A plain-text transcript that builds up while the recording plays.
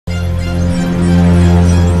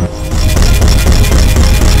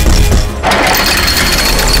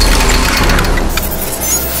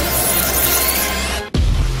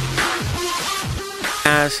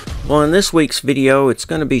Well, in this week's video, it's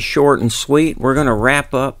going to be short and sweet. We're going to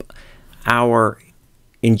wrap up our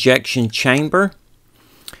injection chamber.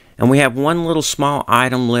 And we have one little small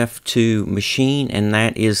item left to machine, and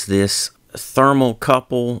that is this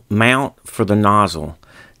thermocouple mount for the nozzle.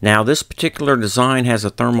 Now, this particular design has a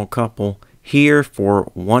thermocouple here for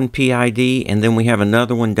one PID, and then we have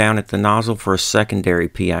another one down at the nozzle for a secondary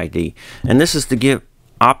PID. And this is to give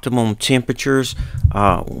optimum temperatures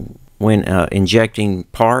when injecting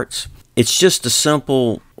parts. It's just a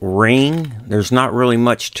simple ring. There's not really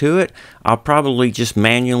much to it. I'll probably just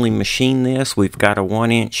manually machine this. We've got a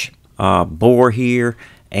 1-inch bore here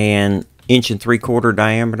and 1 3/4 inch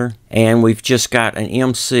diameter, and we've just got an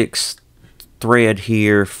M6 thread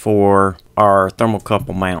here for our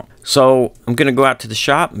thermocouple mount. So I'm going to go out to the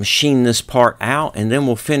shop, machine this part out, and then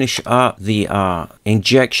we'll finish up the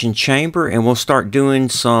injection chamber, and we'll start doing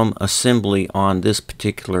some assembly on this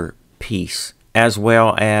particular piece, as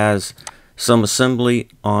well as some assembly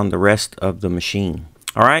on the rest of the machine.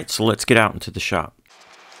 Alright, so let's get out into the shop.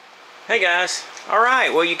 Hey guys,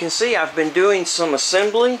 alright, well you can see I've been doing some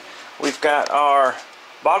assembly. We've got our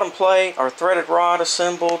bottom plate, our threaded rod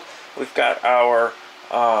assembled. We've got our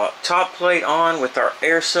top plate on with our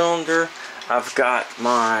air cylinder. I've got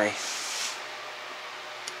my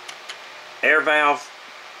air valve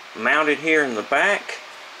mounted here in the back.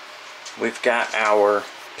 We've got our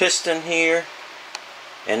piston here,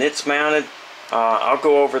 and it's mounted. I'll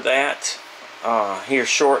go over that here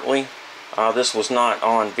shortly. This was not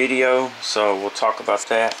on video, so we'll talk about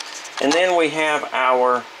that. And then we have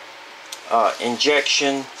our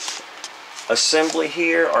injection assembly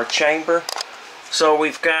here, our chamber. So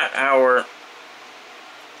we've got our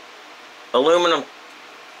aluminum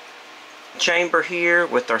chamber here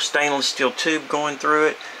with our stainless steel tube going through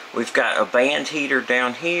it. We've got a band heater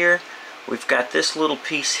down here. We've got this little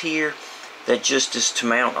piece here that just is to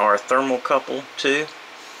mount our thermocouple to.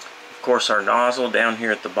 Of course, our nozzle down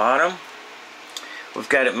here at the bottom. We've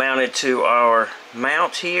got it mounted to our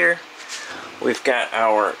mount here. We've got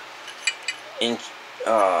our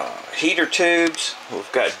heater tubes.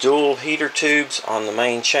 We've got dual heater tubes on the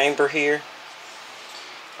main chamber here.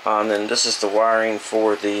 And then this is the wiring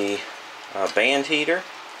for the band heater.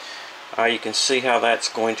 You can see how that's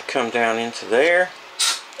going to come down into there.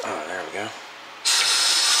 There we go.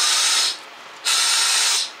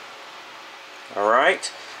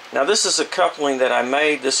 Alright, now this is a coupling that I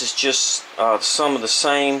made. This is just some of the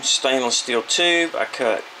same stainless steel tube. I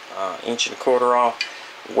cut 1 1/4 inch off,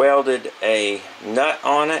 welded a nut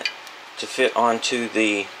on it to fit onto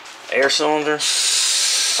the air cylinder.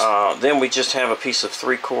 Then we just have a piece of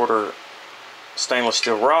 3/4 stainless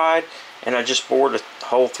steel rod, and I just bored a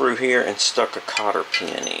hole through here and stuck a cotter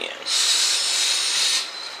pin in.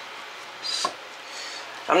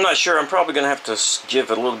 I'm not sure. I'm probably going to have to give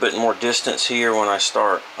it a little bit more distance here when I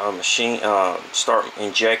start start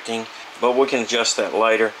injecting, but we can adjust that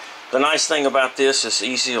later. The nice thing about this is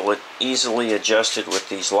easily adjusted with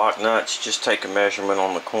these lock nuts. Just take a measurement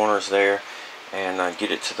on the corners there and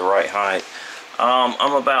get it to the right height.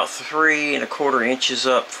 I'm about 3 1/4 inches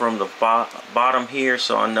up from the bottom here,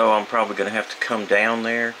 so I know I'm probably going to have to come down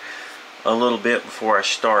there a little bit before I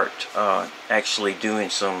start actually doing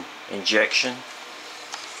some injection.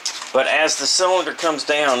 But as the cylinder comes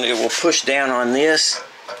down, it will push down on this.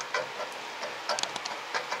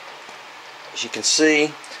 As you can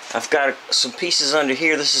see, I've got some pieces under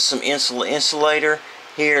here. This is some insulator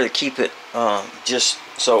here to keep it just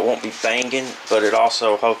so it won't be banging, but it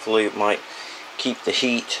also hopefully it might keep the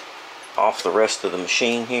heat off the rest of the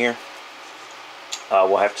machine here.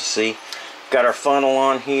 We'll have to see. Got our funnel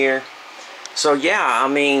on here. So yeah, I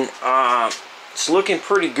mean, it's looking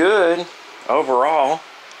pretty good overall.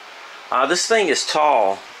 This thing is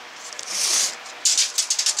tall.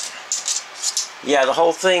 Yeah, the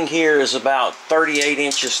whole thing here is about 38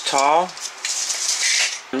 inches tall.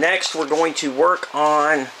 Next, we're going to work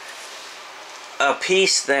on a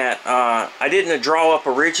piece that I didn't draw up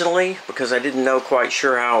originally because I didn't know quite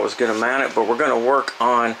sure how I was going to mount it, but we're going to work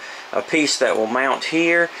on a piece that will mount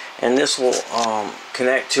here, and this will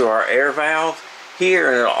connect to our air valve here,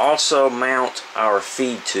 and it'll also mount our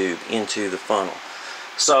feed tube into the funnel.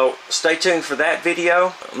 So stay tuned for that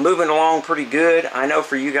video. Moving along pretty good. I know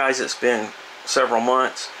for you guys it's been several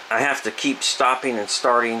months. I have to keep stopping and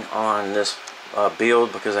starting on this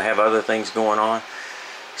build because I have other things going on.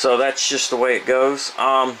 So that's just the way it goes.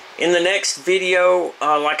 In the next video,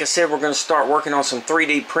 like I said, we're going to start working on some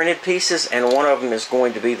 3D printed pieces, and one of them is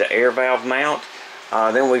going to be the air valve mount.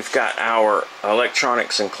 Then we've got our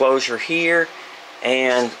electronics enclosure here,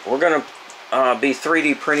 and we're going to be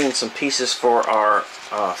 3D printing some pieces for our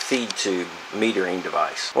feed tube metering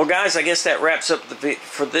device. Well guys, I guess that wraps up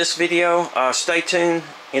for this video. Stay tuned.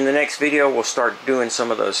 In the next video we'll start doing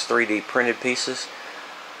some of those 3D printed pieces.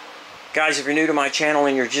 Guys, if you're new to my channel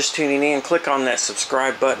and you're just tuning in, click on that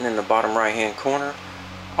subscribe button in the bottom right hand corner.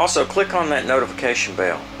 Also click on that notification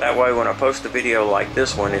bell. That way when I post a video like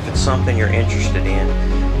this one, if it's something you're interested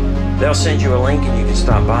in, they'll send you a link and you can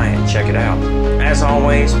stop by and check it out. As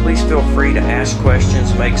always, please feel free to ask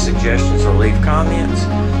questions, make suggestions, or leave comments.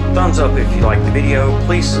 Thumbs up if you like the video.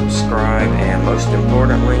 Please subscribe, and most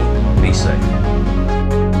importantly, be safe.